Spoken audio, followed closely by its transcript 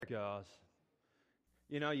goes.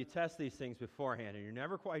 You know, you test these things beforehand, and you're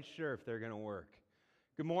never quite sure if they're going to work.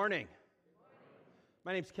 Good morning. Good morning.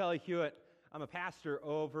 My name's Kelly Hewitt. I'm a pastor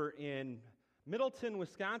over in Middleton,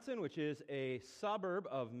 Wisconsin, which is a suburb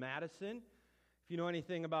of Madison. If you know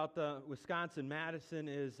anything about the Wisconsin, Madison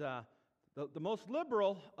is the most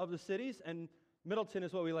liberal of the cities, and Middleton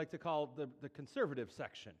is what we like to call the conservative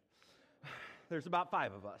section. There's about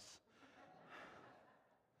 5 of us.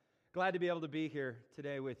 Glad to be able to be here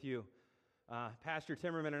today with you. Pastor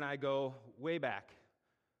Timmerman and I go way back.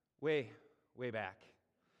 Way back.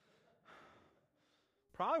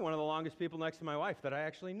 Probably one of the longest people next to my wife that I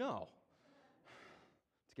actually know.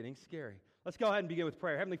 It's getting scary. Let's go ahead and begin with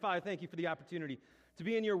prayer. Heavenly Father, thank you for the opportunity to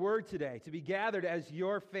be in your word today, to be gathered as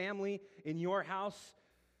your family in your house.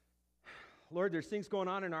 Lord, there's things going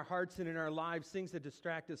on in our hearts and in our lives, things that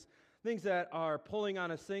distract us, things that are pulling on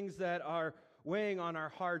us, things that are weighing on our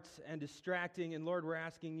hearts and distracting. And Lord, we're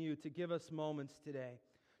asking you to give us moments today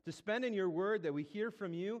to spend in your word, that we hear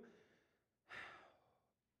from you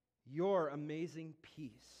your amazing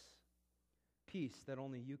peace that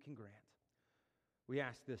only you can grant. We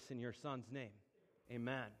ask this in your Son's name.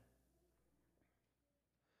 Amen.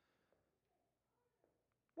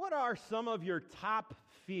 What are some of your top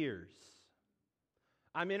fears?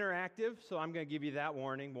 I'm interactive, so I'm going to give you that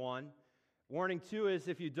warning, 1. Warning 2 is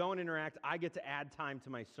if you don't interact, I get to add time to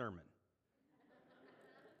my sermon.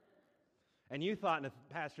 And you thought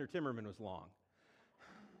Pastor Timmerman was long.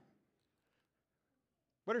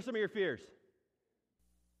 What are some of your fears?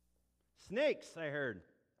 Snakes, I heard.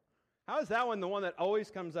 How is that one the one that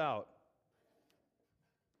always comes out?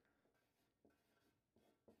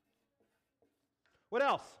 What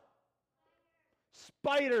else?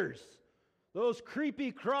 Spiders. Those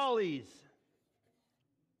creepy crawlies.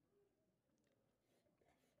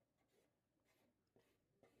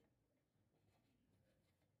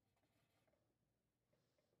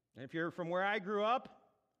 And if you're from where I grew up,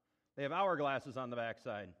 they have hourglasses on the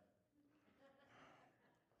backside.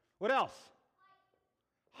 What else?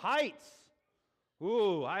 Heights.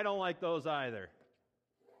 Ooh, I don't like those either.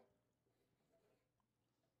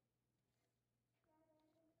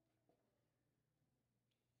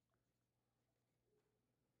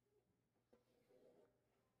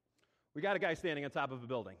 We got a guy standing on top of a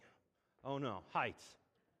building. Oh no, heights.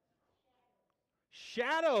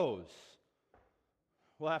 Shadows.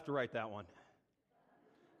 We'll have to write that one.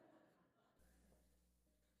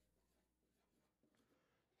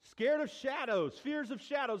 Scared of shadows, fears of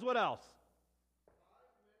shadows. What else?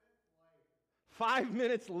 5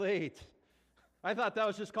 minutes late. I thought that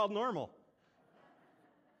was just called normal.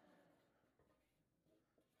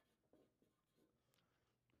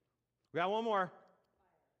 We got one more.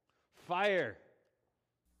 Fire.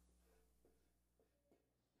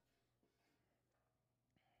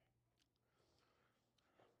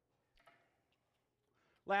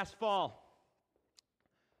 Last fall,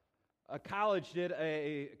 a college did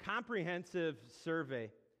a comprehensive survey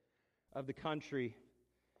of the country,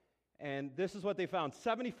 and this is what they found.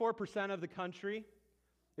 74% of the country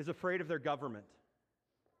is afraid of their government.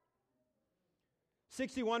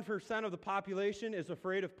 61% of the population is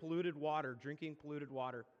afraid of polluted water, drinking polluted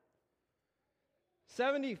water.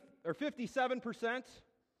 57%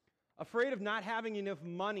 afraid of not having enough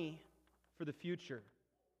money for the future.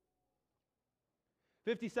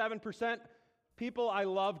 57% people I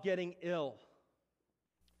love getting ill.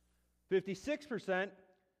 56%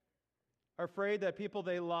 are afraid that people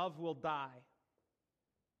they love will die.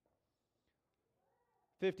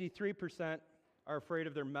 53% are afraid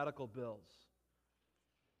of their medical bills.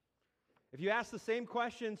 If you ask the same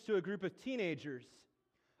questions to a group of teenagers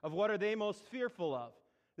of what are they most fearful of,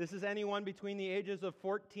 this is anyone between the ages of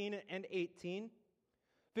 14 and 18,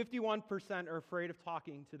 51% are afraid of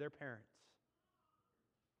talking to their parents.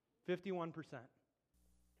 51%.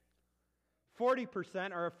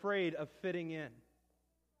 40% are afraid of fitting in.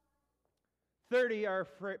 30%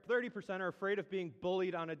 are afraid of being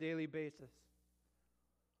bullied on a daily basis.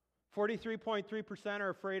 43.3% are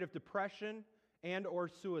afraid of depression and or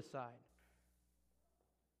suicide.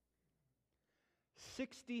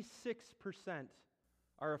 66%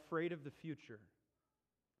 are afraid of the future.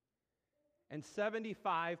 And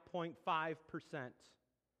 75.5%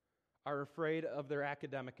 are afraid of their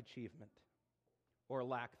academic achievement or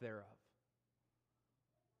lack thereof.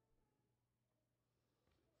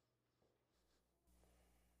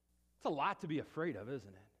 It's a lot to be afraid of, isn't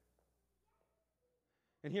it?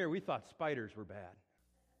 And here we thought spiders were bad.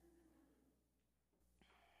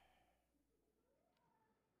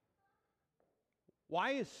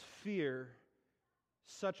 Why is fear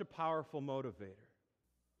such a powerful motivator?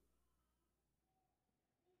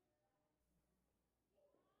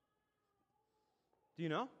 Do you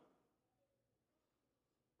know?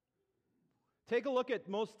 Take a look at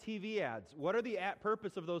most TV ads. What are the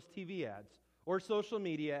purpose of those TV ads? Or social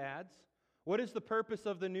media ads? What is the purpose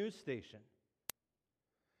of the news station?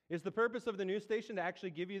 Is the purpose of the news station to actually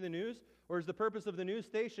give you the news? Or is the purpose of the news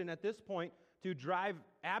station at this point to drive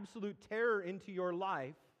absolute terror into your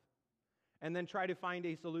life and then try to find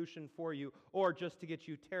a solution for you, or just to get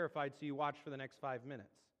you terrified so you watch for the next 5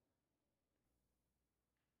 minutes?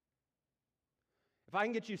 If I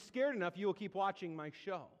can get you scared enough, you will keep watching my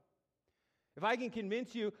show. If I can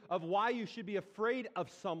convince you of why you should be afraid of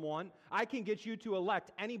someone, I can get you to elect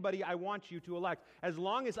anybody I want you to elect, as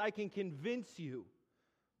long as I can convince you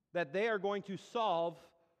that they are going to solve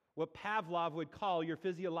what Pavlov would call your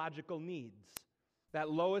physiological needs, that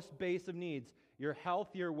lowest base of needs, your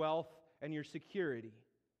health, your wealth, and your security.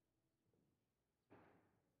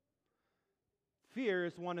 Fear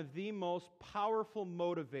is one of the most powerful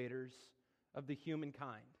motivators of the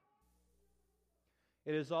humankind.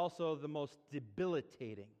 It is also the most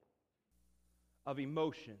debilitating of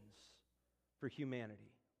emotions for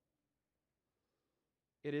humanity.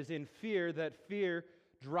 It is in fear that fear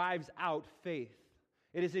drives out faith.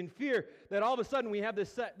 It is in fear that all of a sudden we have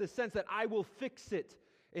this sense that I will fix it.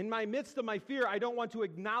 In my midst of my fear, I don't want to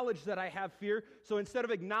acknowledge that I have fear. So instead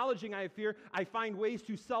of acknowledging I have fear, I find ways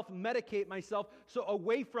to self-medicate myself. So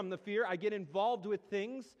away from the fear, I get involved with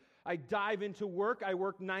things. I dive into work. I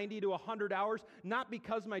work 90 to 100 hours, not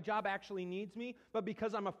because my job actually needs me, but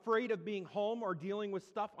because I'm afraid of being home or dealing with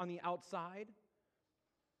stuff on the outside.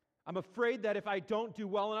 I'm afraid that if I don't do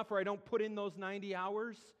well enough or I don't put in those 90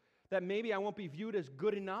 hours, that maybe I won't be viewed as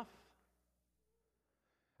good enough.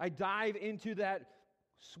 I dive into that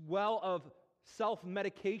swell of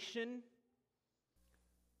self-medication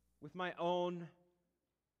with my own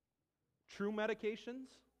true medications.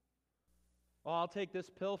 Oh, I'll take this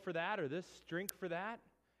pill for that or this drink for that.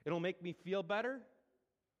 It'll make me feel better.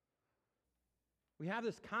 We have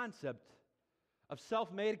this concept of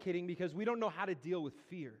self-medicating because we don't know how to deal with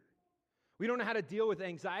fear. We don't know how to deal with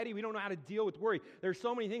anxiety. We don't know how to deal with worry. There's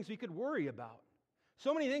so many things we could worry about.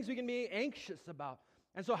 So many things we can be anxious about.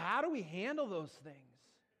 And so how do we handle those things?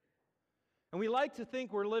 And we like to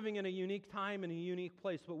think we're living in a unique time and a unique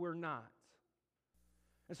place, but we're not.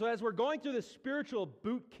 And so as we're going through this spiritual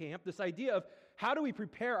boot camp, this idea of how do we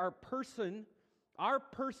prepare our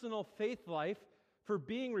personal faith life for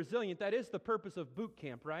being resilient, that is the purpose of boot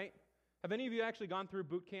camp, right? Have any of you actually gone through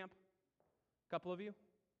boot camp? A couple of you?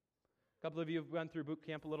 A couple of you have gone through boot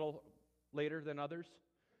camp a little later than others?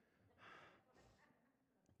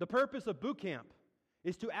 The purpose of boot camp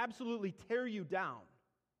is to absolutely tear you down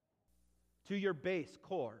to your base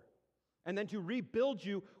core, and then to rebuild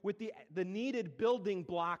you with the needed building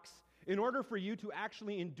blocks in order for you to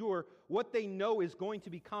actually endure what they know is going to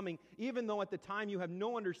be coming, even though at the time you have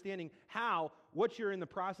no understanding how what you're in the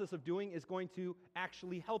process of doing is going to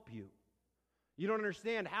actually help you. You don't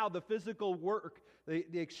understand how the physical work,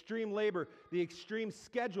 the extreme labor, the extreme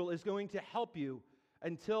schedule is going to help you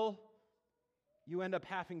until you end up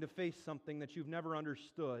having to face something that you've never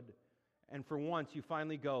understood. And for once, you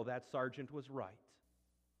finally go, that sergeant was right.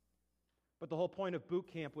 But the whole point of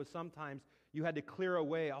boot camp was sometimes you had to clear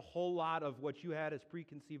away a whole lot of what you had as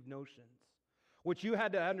preconceived notions. What you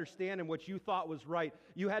had to understand and what you thought was right.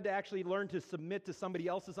 You had to actually learn to submit to somebody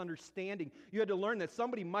else's understanding. You had to learn that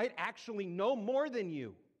somebody might actually know more than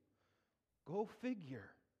you. Go figure.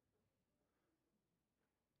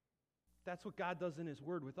 That's what God does in His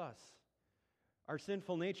Word with us. Our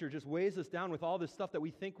sinful nature just weighs us down with all this stuff that we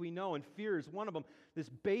think we know, and fear is one of them. This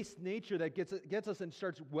base nature that gets us and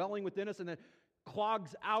starts welling within us and then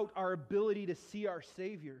clogs out our ability to see our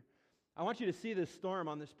Savior. I want you to see this storm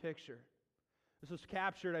on this picture. This was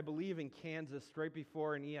captured, I believe, in Kansas right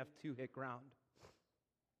before an EF2 hit ground.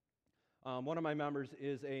 One of my members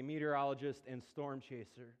is a meteorologist and storm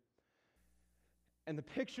chaser. And the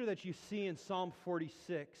picture that you see in Psalm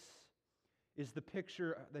 46 is the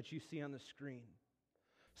picture that you see on the screen.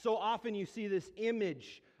 So often you see this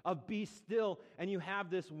image of be still, and you have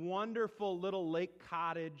this wonderful little lake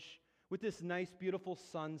cottage with this nice, beautiful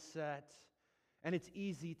sunset, and it's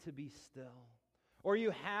easy to be still. Or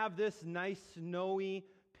you have this nice, snowy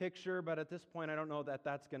picture, but at this point I don't know that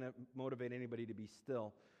that's going to motivate anybody to be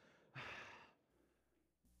still.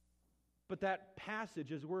 But that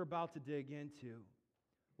passage, as we're about to dig into,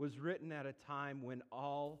 was written at a time when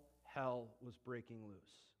all hell was breaking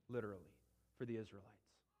loose, literally, for the Israelites.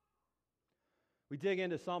 We dig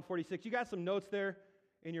into Psalm 46. You got some notes there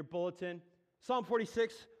in your bulletin. Psalm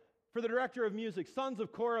 46, for the director of music, sons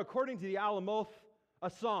of Korah, according to the Alamoth, a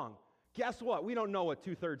song. Guess what? We don't know what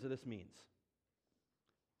 2/3 of this means.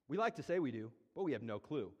 We like to say we do. but we have no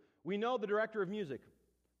clue. We know the director of music.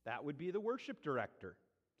 That would be the worship director.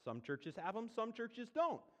 Some churches have them, some churches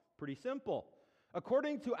don't. Pretty simple.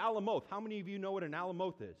 According to Alamoth, how many of you know what an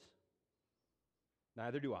Alamoth is?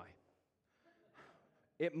 Neither do I.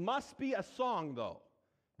 It must be a song, though.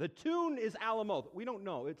 The tune is Alamoth. We don't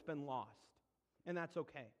know. It's been lost. And that's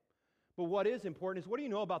okay. But what is important is, what do you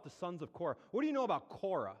know about the sons of Korah? What do you know about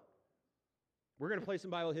Korah? We're going to play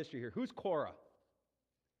some Bible history here. Who's Korah?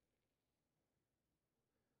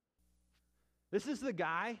 This is the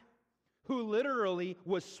guy who literally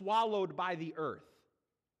was swallowed by the earth.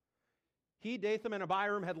 He, Dathan, and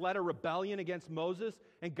Abiram had led a rebellion against Moses,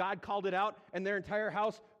 and God called it out, and their entire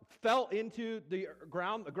house fell into the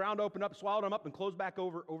ground. The ground opened up, swallowed them up, and closed back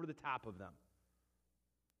over the top of them.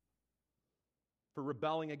 For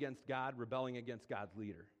rebelling against God, rebelling against God's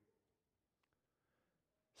leader.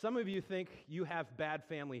 Some of you think you have bad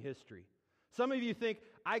family history. Some of you think,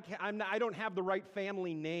 I don't have the right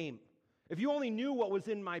family name. If you only knew what was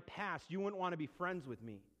in my past, you wouldn't want to be friends with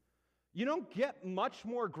me. You don't get much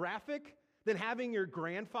more graphic than having your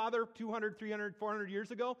grandfather 200, 300, 400 years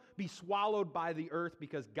ago be swallowed by the earth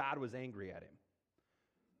because God was angry at him.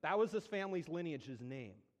 That was this family's lineage's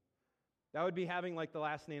name. That would be having like the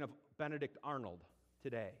last name of Benedict Arnold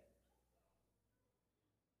today.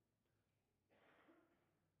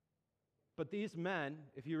 But these men,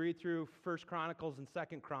 if you read through 1 Chronicles and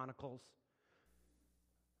 2 Chronicles,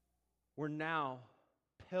 were now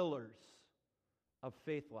pillars of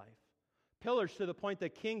faith life. Pillars to the point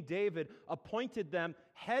that King David appointed them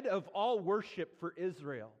head of all worship for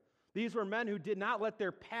Israel. These were men who did not let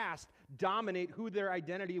their past dominate who their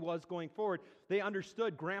identity was going forward. They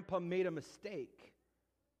understood Grandpa made a mistake.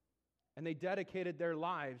 And they dedicated their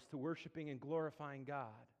lives to worshiping and glorifying God.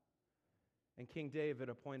 And King David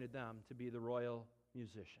appointed them to be the royal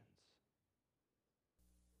musicians.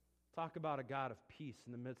 Talk about a God of peace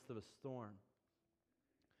in the midst of a storm.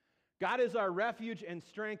 God is our refuge and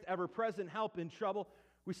strength, ever-present help in trouble.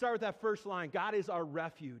 We start with that first line, God is our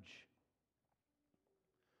refuge.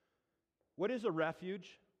 What is a refuge?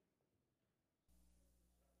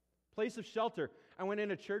 Place of shelter. I went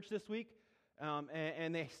into church this week,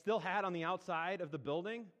 and they still had on the outside of the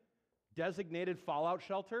building designated fallout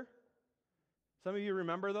shelter. Some of you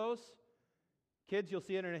remember those? Kids, you'll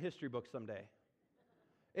see it in a history book someday.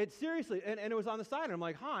 It seriously, and it was on the side, and I'm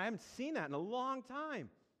like, I haven't seen that in a long time.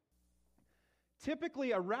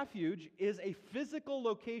 Typically, a refuge is a physical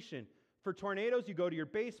location. For tornadoes, you go to your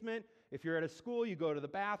basement. If you're at a school, you go to the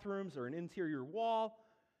bathrooms or an interior wall.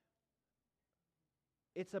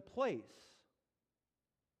 It's a place,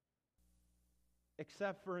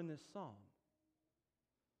 except for in this psalm.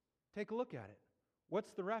 Take a look at it.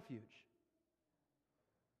 What's the refuge?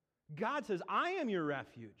 God says, I am your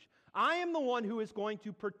refuge. I am the one who is going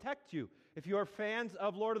to protect you. If you are fans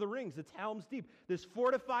of Lord of the Rings, it's Helm's Deep, this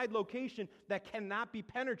fortified location that cannot be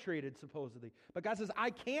penetrated, supposedly. But God says,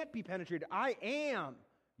 I can't be penetrated. I am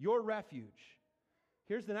your refuge.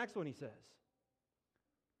 Here's the next one he says.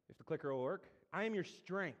 If the clicker will work. I am your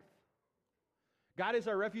strength. God is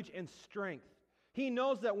our refuge and strength. He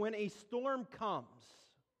knows that when a storm comes,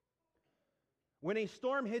 when a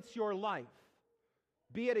storm hits your life,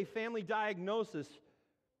 be it a family diagnosis,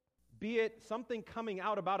 be it something coming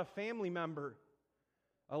out about a family member,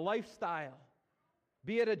 a lifestyle,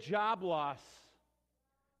 be it a job loss,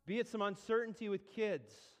 be it some uncertainty with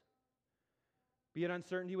kids, be it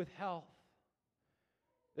uncertainty with health.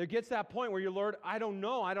 There gets that point where you're, Lord, I don't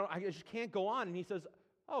know, I just can't go on. And he says,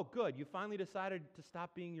 oh, good, you finally decided to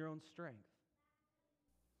stop being your own strength.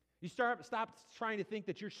 You stop trying to think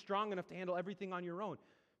that you're strong enough to handle everything on your own.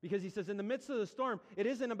 Because he says, in the midst of the storm, it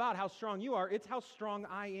isn't about how strong you are, it's how strong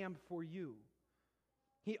I am for you.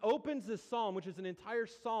 He opens this psalm, which is an entire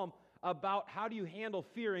psalm about how do you handle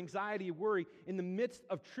fear, anxiety, worry in the midst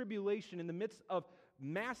of tribulation, in the midst of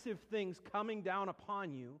massive things coming down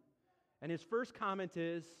upon you. And his first comment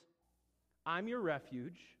is, I'm your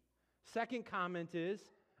refuge. Second comment is,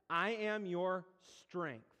 I am your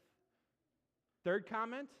strength. Third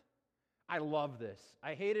comment, I love this.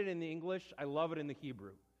 I hate it in the English. I love it in the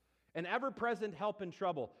Hebrew. An ever-present help in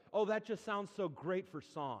trouble. Oh, that just sounds so great for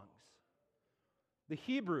songs. The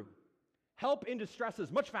Hebrew, help in distresses,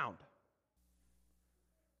 much found.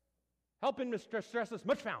 Help in distresses,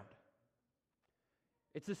 much found.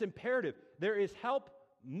 It's this imperative. There is help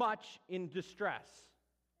much in distress.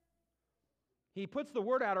 He puts the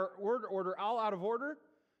word order all out of order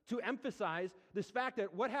to emphasize this fact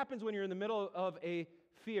that what happens when you're in the middle of a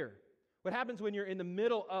fear? What happens when you're in the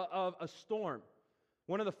middle of a storm?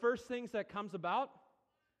 One of the first things that comes about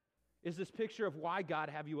is this picture of why, God,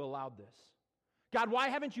 have you allowed this? God, why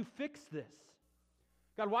haven't you fixed this?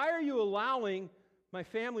 God, why are you allowing my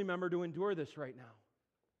family member to endure this right now?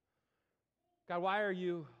 God, why are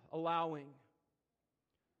you allowing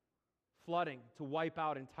flooding to wipe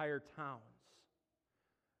out entire towns?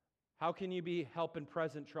 How can you be help in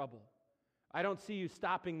present trouble? I don't see you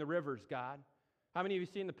stopping the rivers, God. How many of you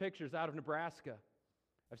seen the pictures out of Nebraska?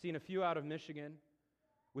 I've seen a few out of Michigan.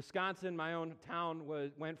 Wisconsin, my own town,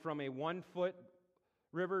 went from a 1-foot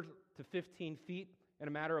river to 15 feet in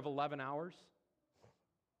a matter of 11 hours.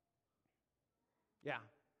 Yeah.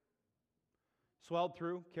 Swelled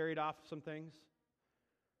through, carried off some things.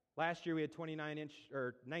 Last year we had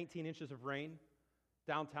 19 inches of rain.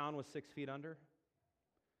 Downtown was 6 feet under.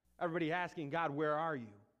 Everybody asking, God, where are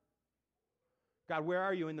you? God, where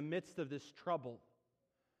are you in the midst of this trouble?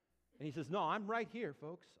 And he says, no, I'm right here,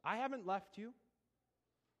 folks. I haven't left you.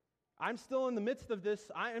 I'm still in the midst of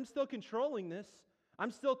this. I am still controlling this.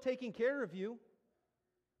 I'm still taking care of you.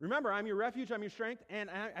 Remember, I'm your refuge, I'm your strength, and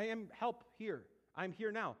I am help here. I'm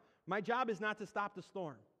here now. My job is not to stop the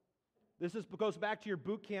storm. This goes back to your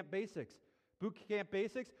boot camp basics. Boot camp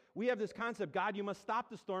basics, we have this concept, God, you must stop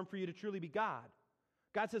the storm for you to truly be God.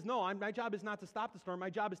 God says, no, my job is not to stop the storm. My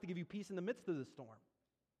job is to give you peace in the midst of the storm.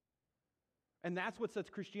 And that's what sets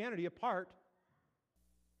Christianity apart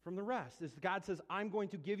from the rest, is God says, I'm going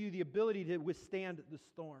to give you the ability to withstand the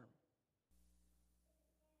storm.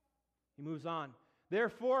 He moves on.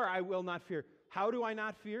 Therefore, I will not fear. How do I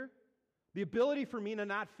not fear? The ability for me to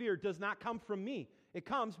not fear does not come from me. It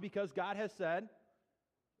comes because God has said,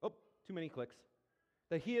 too many clicks,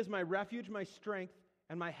 that He is my refuge, my strength,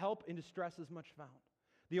 and my help in distress is much found.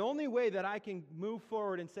 The only way that I can move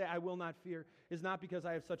forward and say I will not fear is not because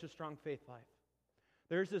I have such a strong faith life.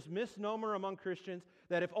 There's this misnomer among Christians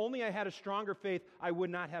that if only I had a stronger faith, I would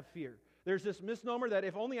not have fear. There's this misnomer that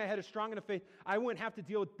if only I had a strong enough faith, I wouldn't have to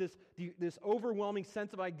deal with this overwhelming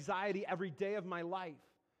sense of anxiety every day of my life.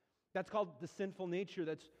 That's called the sinful nature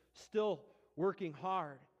that's still working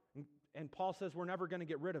hard. And Paul says we're never going to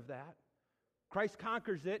get rid of that. Christ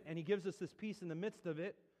conquers it, and He gives us this peace in the midst of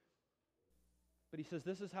it. But He says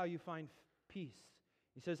this is how you find peace.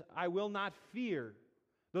 He says, I will not fear.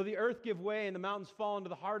 Though the earth give way and the mountains fall into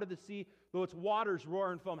the heart of the sea, though its waters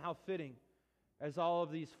roar and foam. How fitting, as all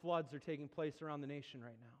of these floods are taking place around the nation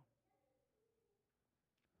right now.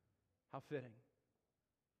 How fitting.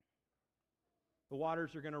 The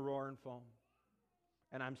waters are going to roar and foam,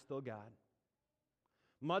 and I'm still God.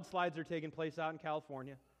 Mudslides are taking place out in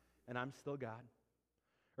California, and I'm still God.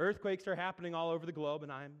 Earthquakes are happening all over the globe,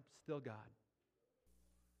 and I'm still God.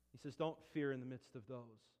 He says, don't fear in the midst of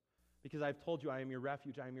those, because I've told you I am your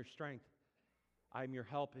refuge, I am your strength, I am your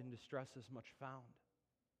help in distress is much found.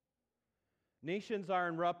 Nations are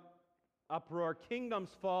in uproar, kingdoms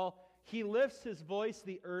fall. He lifts His voice,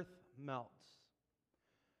 the earth melts.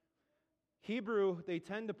 Hebrew, they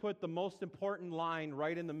tend to put the most important line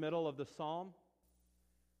right in the middle of the psalm.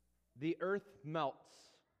 The earth melts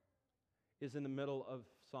is in the middle of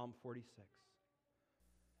Psalm 46.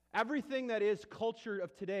 Everything that is culture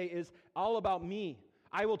of today is all about me.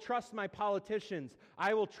 I will trust my politicians.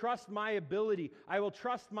 I will trust my ability. I will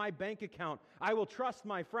trust my bank account. I will trust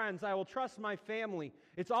my friends. I will trust my family.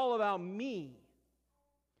 It's all about me.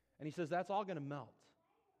 And He says that's all going to melt.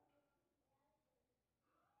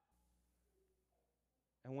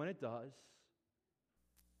 And when it does,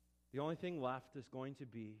 the only thing left is going to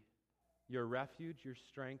be your refuge, your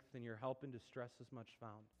strength, and your help in distress is much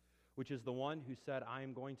found, which is the one who said, I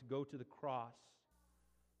am going to go to the cross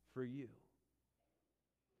for you.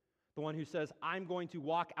 The one who says, I'm going to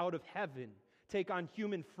walk out of heaven, take on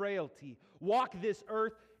human frailty, walk this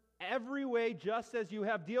earth every way just as you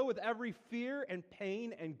have, deal with every fear and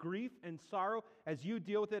pain and grief and sorrow as you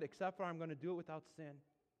deal with it, except for I'm going to do it without sin,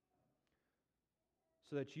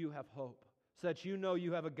 so that you have hope. So that you know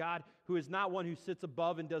you have a God who is not one who sits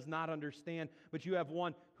above and does not understand, but you have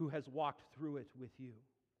one who has walked through it with you.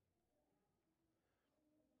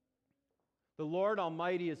 The Lord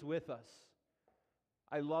Almighty is with us.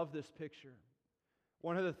 I love this picture.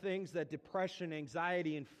 One of the things that depression,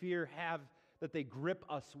 anxiety, and fear have that they grip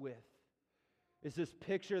us with is this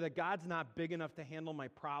picture that God's not big enough to handle my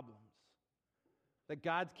problems. That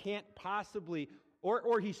God can't possibly,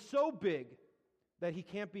 or He's so big that He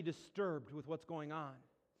can't be disturbed with what's going on.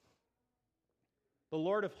 The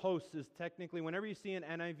Lord of hosts is technically, whenever you see an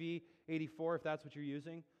NIV 84, if that's what you're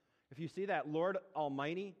using, if you see that Lord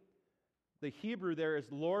Almighty, the Hebrew there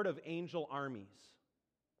is Lord of angel armies.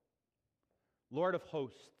 Lord of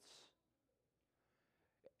hosts.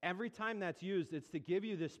 Every time that's used, it's to give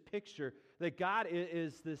you this picture that God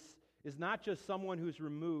is not just someone who's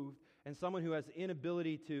removed, and someone who has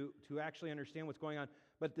inability to actually understand what's going on.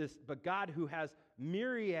 But God who has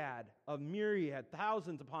myriad,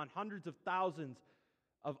 thousands upon hundreds of thousands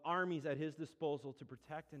of armies at his disposal to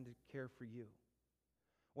protect and to care for you.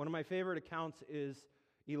 One of my favorite accounts is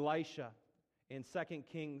Elisha in 2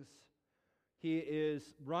 Kings. He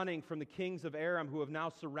is running from the kings of Aram who have now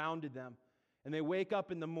surrounded them. And they wake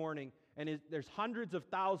up in the morning, and there's hundreds of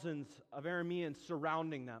thousands of Arameans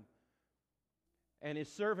surrounding them. And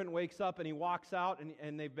his servant wakes up, and he walks out,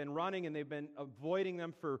 and they've been running, and they've been avoiding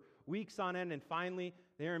them for weeks on end, and finally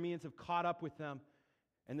the Arameans have caught up with them.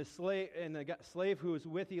 And the slave who is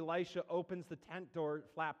with Elisha opens the tent door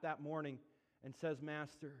flap that morning and says,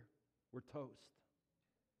 "Master, we're toast.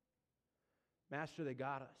 Master, they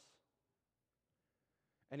got us."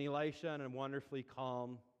 And Elisha, in a wonderfully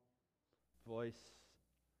calm voice,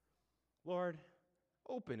 "Lord,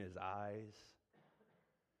 open his eyes."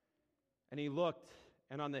 And he looked,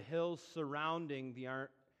 and on the hills surrounding the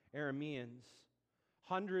Arameans,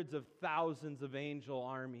 hundreds of thousands of angel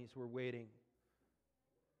armies were waiting.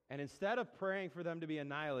 And instead of praying for them to be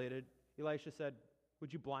annihilated, Elisha said,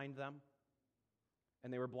 "Would you blind them?"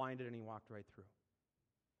 And they were blinded, and he walked right through.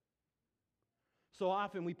 So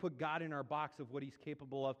often we put God in our box of what he's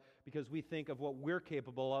capable of because we think of what we're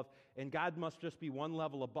capable of, and God must just be one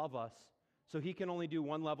level above us, so he can only do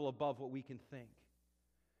one level above what we can think.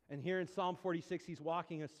 And here in Psalm 46, he's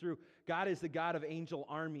walking us through. God is the God of angel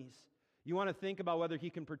armies. You want to think about whether he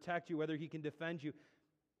can protect you, whether he can defend you.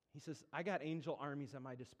 He says, I got angel armies at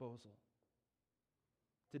my disposal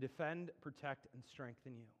to defend, protect, and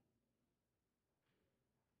strengthen you.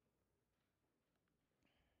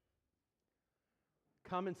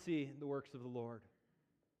 Come and see the works of the Lord.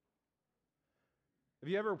 Have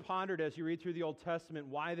you ever pondered as you read through the Old Testament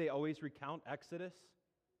why they always recount Exodus?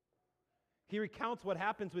 He recounts what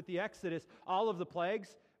happens with the Exodus, all of the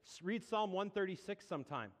plagues. Read Psalm 136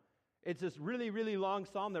 sometime. It's this really, really long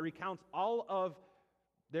psalm that recounts all of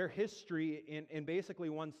their history in basically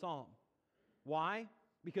one psalm. Why?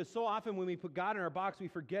 Because so often when we put God in our box, we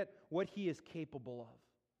forget what he is capable of.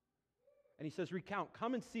 And he says, recount,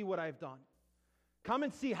 come and see what I've done. Come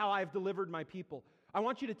and see how I've delivered my people. I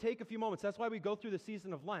want you to take a few moments. That's why we go through the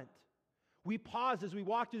season of Lent. We pause as we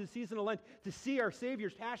walk through the season of Lent to see our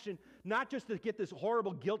Savior's passion, not just to get this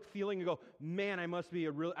horrible guilt feeling and go, man,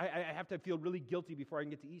 I have to feel really guilty before I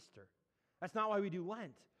can get to Easter. That's not why we do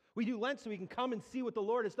Lent. We do Lent so we can come and see what the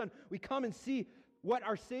Lord has done. We come and see what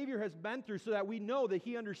our Savior has been through so that we know that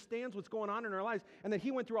he understands what's going on in our lives and that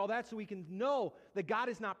he went through all that so we can know that God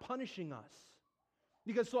is not punishing us.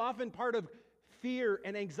 Because so often part of fear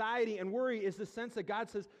and anxiety and worry is the sense that God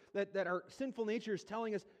says that our sinful nature is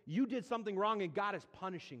telling us you did something wrong and God is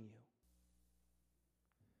punishing you.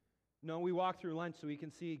 No, we walk through Lent so we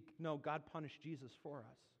can see, no, God punished Jesus for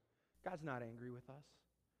us. God's not angry with us.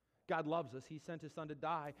 God loves us. He sent his son to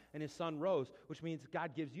die and his son rose, which means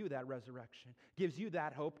God gives you that resurrection, gives you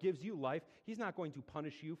that hope, gives you life. He's not going to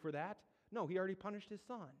punish you for that. No, he already punished his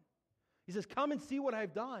son. He says, come and see what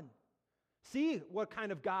I've done. See what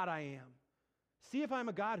kind of God I am. See if I'm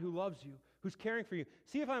a God who loves you, who's caring for you.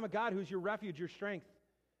 See if I'm a God who's your refuge, your strength,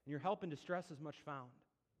 and your help in distress is much found.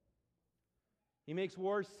 He makes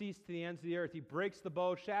wars cease to the ends of the earth. He breaks the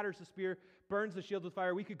bow, shatters the spear, burns the shield with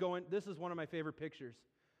fire. We could go in. This is one of my favorite pictures.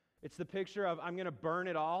 It's the picture of I'm going to burn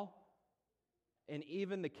it all, and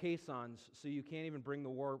even the caissons, so you can't even bring the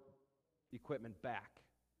war equipment back.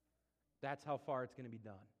 That's how far it's going to be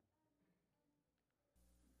done.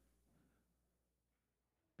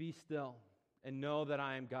 Be still and know that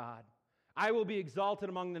I am God. I will be exalted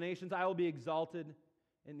among the nations. I will be exalted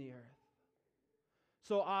in the earth.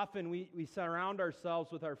 So often we surround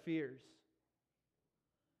ourselves with our fears.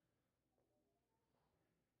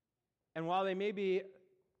 And while they may be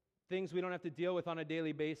things we don't have to deal with on a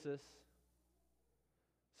daily basis,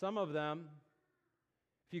 some of them,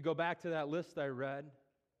 if you go back to that list I read,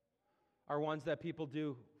 are ones that people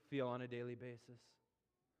do feel on a daily basis.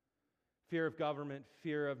 Fear of government,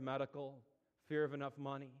 fear of medical, fear of enough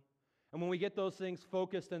money. And when we get those things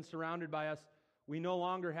focused and surrounded by us, we no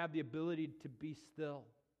longer have the ability to be still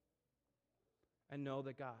and know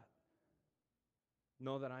that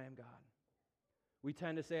I am God. We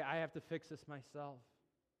tend to say, I have to fix this myself.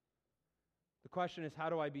 The question is, how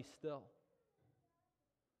do I be still?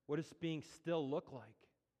 What does being still look like?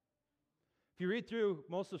 If you read through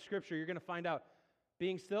most of Scripture, you're going to find out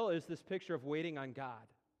being still is this picture of waiting on God.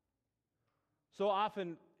 So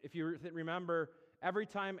often, if you remember, every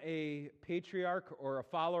time a patriarch or a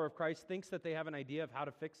follower of Christ thinks that they have an idea of how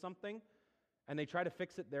to fix something, and they try to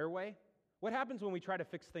fix it their way, what happens when we try to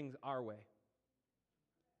fix things our way?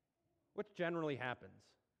 What generally happens?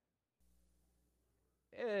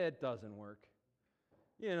 It doesn't work.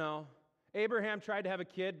 You know, Abraham tried to have a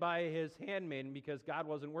kid by his handmaiden because God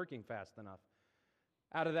wasn't working fast enough.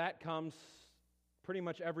 Out of that comes pretty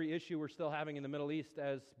much every issue we're still having in the Middle East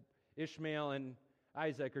as Ishmael and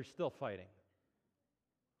Isaac are still fighting.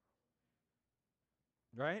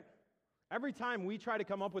 Right? Every time we try to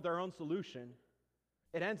come up with our own solution,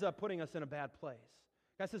 it ends up putting us in a bad place.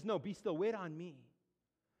 God says, no, be still, wait on me.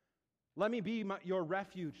 Let me be your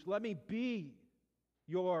refuge. Let me be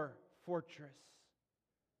your fortress.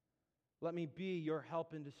 Let me be your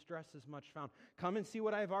help in distress as much found. Come and see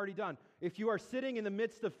what I have already done. If you are sitting in the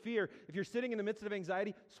midst of fear, if you're sitting in the midst of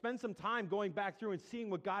anxiety, spend some time going back through and seeing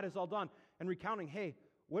what God has all done and recounting, hey,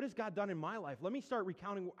 what has God done in my life? Let me start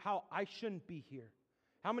recounting how I shouldn't be here.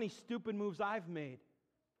 How many stupid moves I've made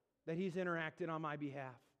that He's interacted on my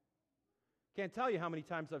behalf. Can't tell you how many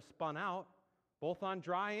times I've spun out, both on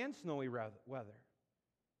dry and snowy weather.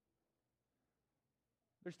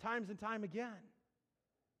 There's times and time again.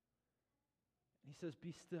 He says,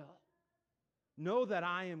 be still. Know that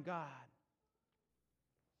I am God.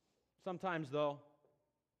 Sometimes, though,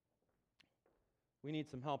 we need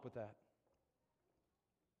some help with that.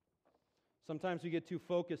 Sometimes we get too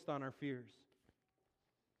focused on our fears.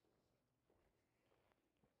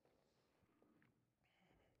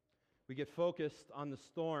 We get focused on the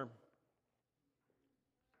storm.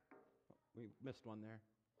 We missed one there.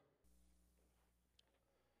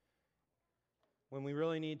 When we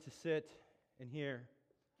really need to sit and hear,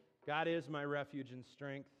 God is my refuge and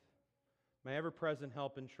strength, my ever-present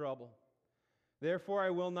help in trouble. Therefore I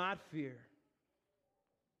will not fear.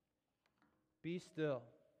 Be still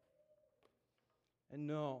and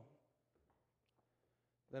know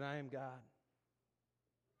that I am God.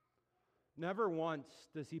 Never once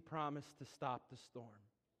does He promise to stop the storm.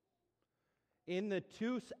 In the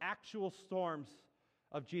two actual storms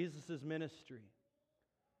of Jesus' ministry,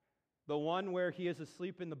 the one where He is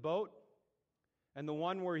asleep in the boat and the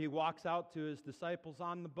one where He walks out to His disciples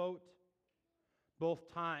on the boat,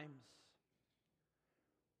 both times,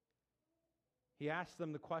 He asks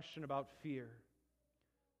them the question about fear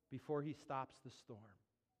before He stops the storm.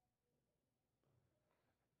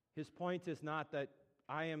 His point is not that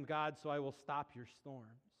I am God, so I will stop your storms.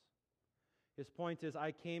 His point is,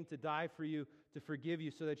 I came to die for you, to forgive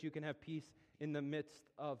you, so that you can have peace in the midst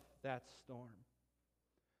of that storm.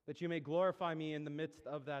 That you may glorify me in the midst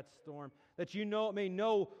of that storm. That you may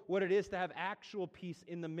know what it is to have actual peace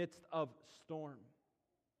in the midst of storm.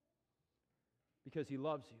 Because He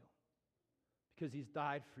loves you. Because He's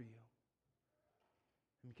died for you.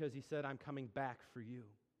 And because He said, I'm coming back for you.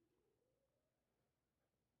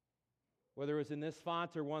 Whether it was in this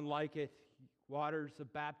font or one like it, waters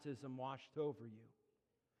of baptism washed over you.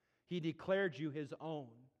 He declared you His own.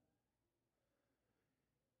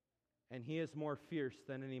 And He is more fierce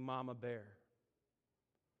than any mama bear,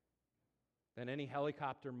 than any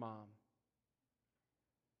helicopter mom.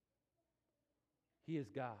 He is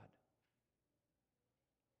God.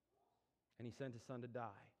 And He sent His Son to die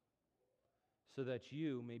so that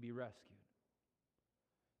you may be rescued.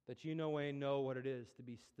 That you may know what it is to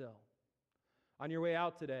be still. On your way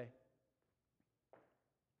out today,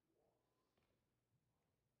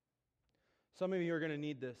 some of you are going to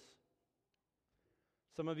need this.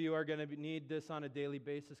 Some of you are going to need this on a daily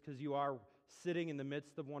basis because you are sitting in the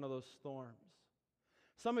midst of one of those storms.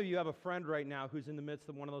 Some of you have a friend right now who's in the midst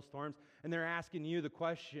of one of those storms, and they're asking you the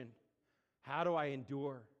question, how do I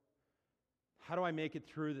endure? How do I make it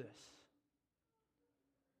through this?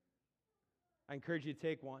 I encourage you to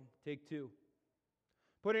take one, take two.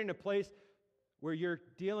 Put it in a place where you're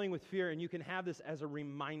dealing with fear and you can have this as a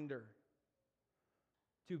reminder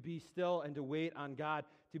to be still and to wait on God,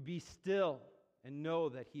 to be still and know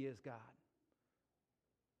that He is God.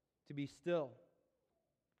 To be still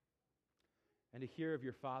and to hear of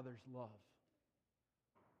your Father's love.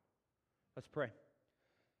 Let's pray.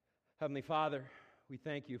 Heavenly Father, we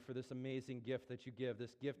thank You for this amazing gift that You give,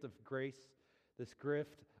 this gift of grace, this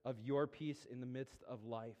gift of Your peace in the midst of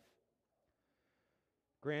life.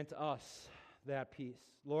 Grant us that peace.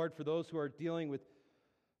 Lord, for those who are dealing with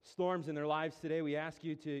storms in their lives today, we ask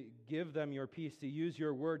You to give them Your peace, to use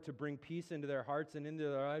Your word to bring peace into their hearts and into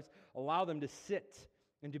their lives. Allow them to sit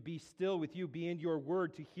and to be still with You, be in Your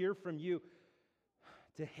word, to hear from You,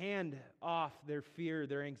 to hand off their fear,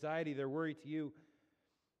 their anxiety, their worry to You,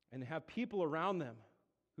 and have people around them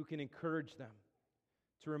who can encourage them,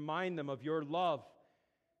 to remind them of Your love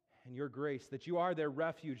and Your grace, that You are their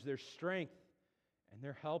refuge, their strength, and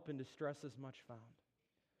their help in distress is much found.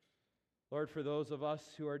 Lord, for those of us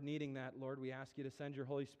who are needing that, Lord, we ask You to send Your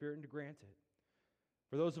Holy Spirit and to grant it.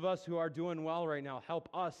 For those of us who are doing well right now, help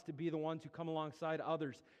us to be the ones who come alongside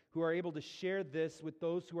others who are able to share this with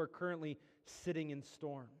those who are currently sitting in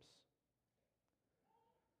storms.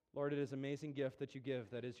 Lord, it is an amazing gift that you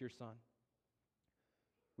give, that is your Son.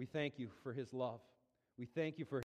 We thank you for his love. We thank you for